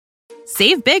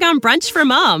Save big on brunch for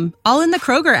mom, all in the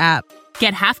Kroger app.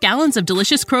 Get half gallons of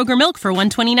delicious Kroger milk for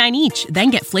 $1.29 each.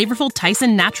 Then get flavorful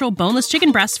Tyson natural boneless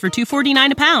chicken breasts for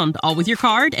 $2.49 a pound, all with your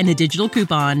card and a digital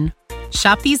coupon.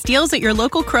 Shop these deals at your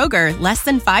local Kroger, less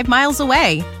than 5 miles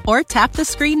away. Or tap the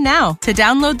screen now to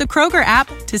download the Kroger app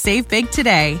to save big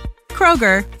today.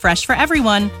 Kroger, fresh for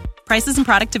everyone. Prices and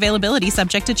product availability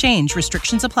subject to change.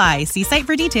 Restrictions apply. See site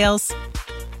for details.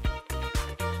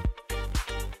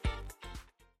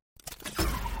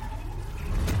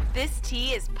 This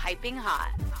tea is piping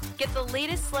hot. Get the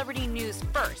latest celebrity news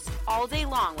first all day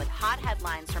long with hot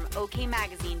headlines from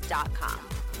okmagazine.com.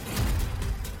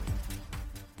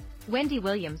 Wendy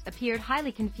Williams appeared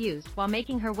highly confused while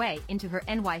making her way into her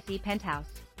NYC penthouse.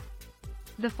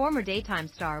 The former daytime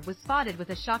star was spotted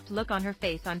with a shocked look on her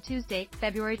face on Tuesday,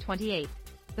 February 28,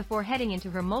 before heading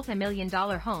into her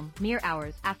multi-million-dollar home mere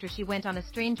hours after she went on a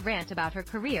strange rant about her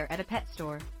career at a pet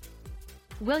store.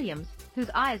 Williams, whose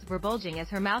eyes were bulging as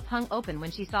her mouth hung open when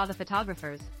she saw the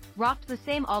photographers, rocked the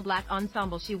same all-black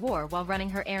ensemble she wore while running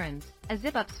her errands, a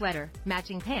zip-up sweater,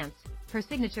 matching pants, her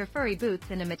signature furry boots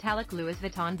and a metallic Louis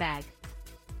Vuitton bag.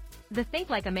 The Think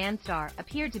Like a Man star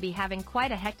appeared to be having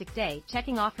quite a hectic day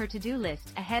checking off her to-do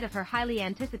list ahead of her highly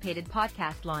anticipated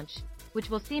podcast launch, which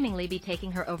will seemingly be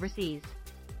taking her overseas.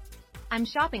 "I'm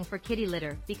shopping for kitty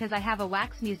litter because I have a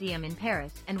wax museum in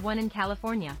Paris and one in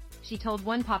California," she told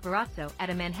one paparazzo at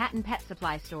a Manhattan pet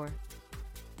supply store.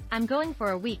 "I'm going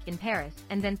for a week in Paris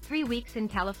and then 3 weeks in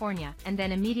California and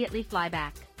then immediately fly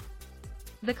back."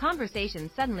 The conversation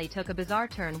suddenly took a bizarre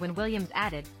turn when Williams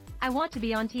added, "I want to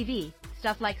be on TV,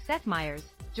 stuff like Seth Meyers,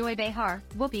 Joy Behar,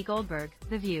 Whoopi Goldberg,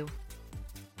 The View.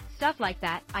 Stuff like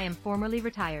that. I am formerly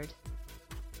retired."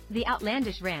 The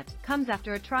outlandish rant comes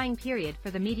after a trying period for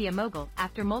the media mogul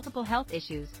after multiple health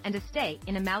issues and a stay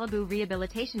in a Malibu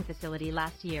rehabilitation facility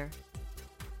last year.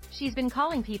 She's been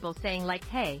calling people saying like,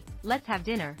 "Hey, let's have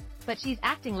dinner," but she's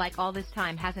acting like all this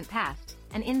time hasn't passed,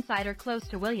 an insider close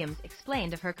to Williams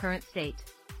explained of her current state.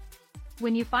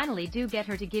 When you finally do get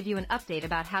her to give you an update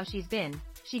about how she's been,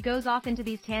 she goes off into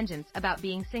these tangents about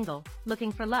being single,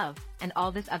 looking for love, and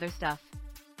all this other stuff.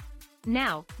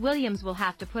 Now, Williams will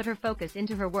have to put her focus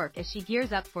into her work as she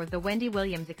gears up for the Wendy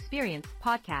Williams Experience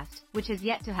podcast, which has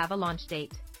yet to have a launch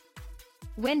date.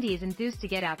 Wendy is enthused to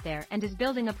get out there and is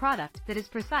building a product that is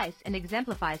precise and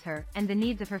exemplifies her and the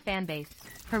needs of her fan base,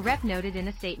 her rep noted in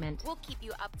a statement. We'll keep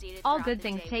you updated. All good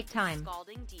things take time.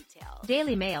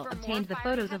 Daily Mail obtained the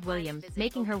photos of Williams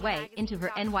making her way into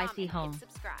her NYC home.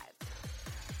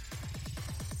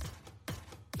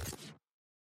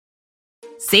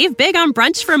 Save big on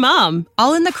brunch for mom,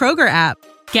 all in the Kroger app.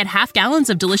 Get half gallons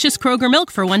of delicious Kroger milk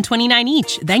for $1.29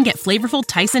 each. Then get flavorful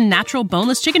Tyson natural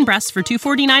boneless chicken breasts for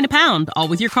 $2.49 a pound, all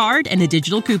with your card and a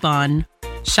digital coupon.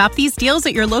 Shop these deals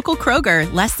at your local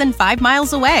Kroger, less than 5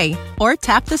 miles away. Or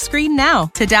tap the screen now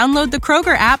to download the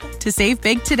Kroger app to save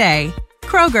big today.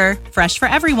 Kroger, fresh for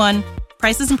everyone.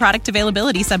 Prices and product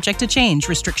availability subject to change.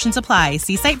 Restrictions apply.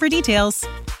 See site for details.